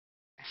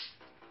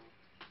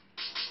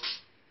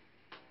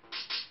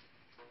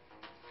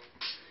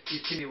You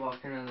see me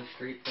walking down the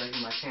street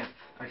begging my pants.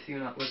 I see you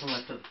not living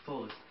life to the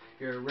fullest.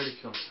 You're a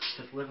ridicule,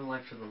 just living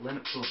life to the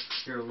limit fool.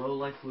 You're a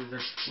low-life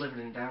loser, living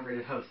in a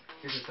downgraded house.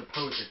 You're just a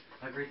poser,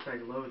 a great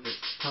bag loser.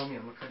 Tell me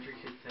I'm a country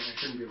kid saying I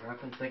shouldn't be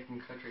rapping,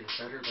 thinking country is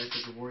better. Life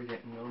is a war,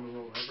 getting known the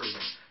world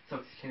everywhere.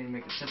 Sucks you can't even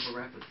make a simple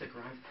rap with sick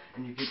rhymes,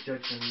 and you get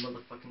judged on your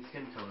motherfucking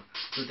skin color.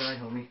 So die,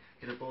 homie,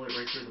 get a bullet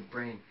right through the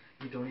brain.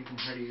 You don't even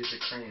know how to use a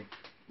crane.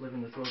 Live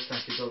in this world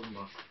stack your building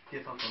blocks.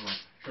 Give up on life.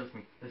 Trust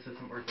me, this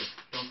isn't worth it.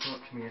 Don't come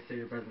up to me and say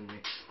you're better than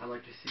me. I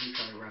like to see you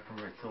try to rap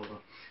and write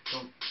solo.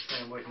 Don't say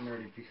I'm white and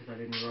nerdy because I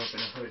didn't grow up in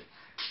a hood.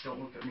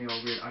 Don't look at me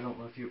all weird. I don't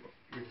love you.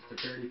 You're just a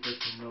dirty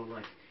person, no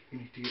life.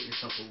 You need to get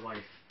yourself a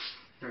wife.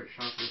 Start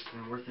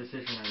shoplifting. Worst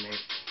decision I made.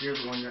 You're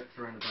the one that's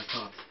surrounded by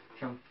cops.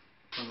 Jump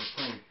from the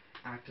plane.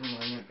 Acting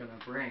like I'm not gonna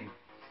brain.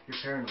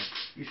 You're paranoid.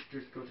 You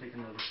should just go take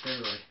another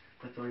steroid.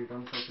 That's all your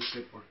dumb self is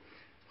good for.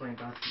 Playing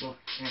basketball,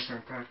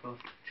 answering crackball,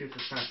 choose a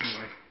fashion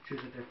life,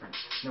 choose a difference.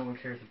 No one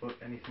cares about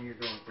anything you're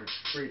going through.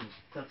 Breathing,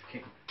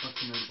 suffocating,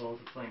 busting in the balls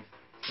of flames,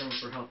 screaming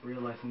for help,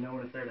 realizing no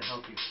one is there to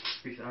help you.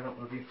 Because I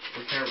don't love you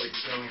or care what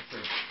you're going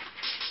through.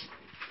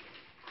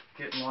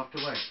 Getting locked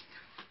away,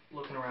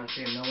 looking around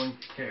seeing no one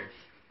cares,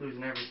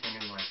 losing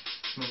everything in life.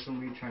 Smoking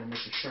weed, trying to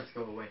make the stress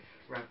go away,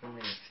 rapping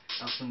lyrics,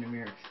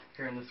 alphanumerics,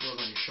 carrying this world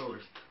on your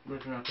shoulders,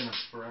 living up in a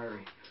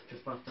Ferrari,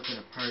 just bust up in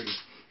a party,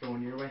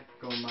 going your way,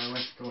 going my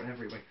way, going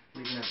every way,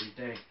 leaving every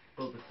day,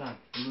 build the sun,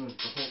 the moon,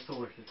 the whole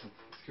solar system.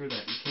 Screw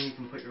that, you can't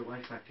even put your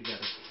life back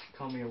together.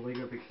 Call me a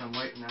wigger because I'm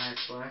white and I act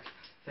black,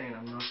 saying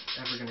I'm not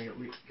ever gonna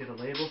get a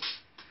label.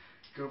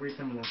 Go read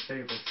some of them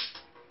fables.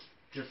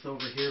 Just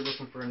over here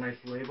looking for a nice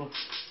label.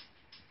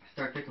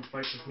 Start picking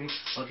fights with me,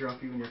 I'll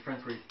drop you and your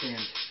friends where you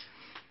stand.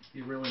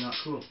 You're really not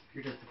cool.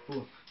 You're just a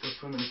fool. Go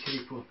swim in the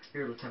kiddie pool.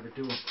 Here, let's have a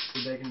duel.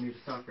 You're begging me to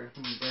stop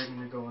rapping. You're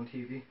begging to go on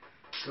TV.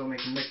 Go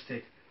make a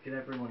mixtape. Get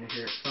everyone to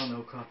hear it. Sell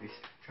no copies.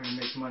 Trying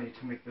to make money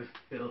to make the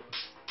bill.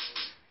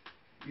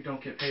 You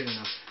don't get paid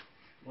enough.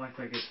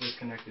 Wi-Fi gets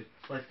disconnected.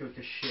 Life goes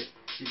to shit.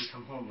 You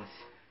become homeless.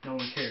 No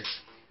one cares.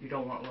 You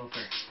don't want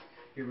welfare.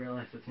 You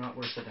realize it's not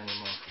worth it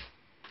anymore.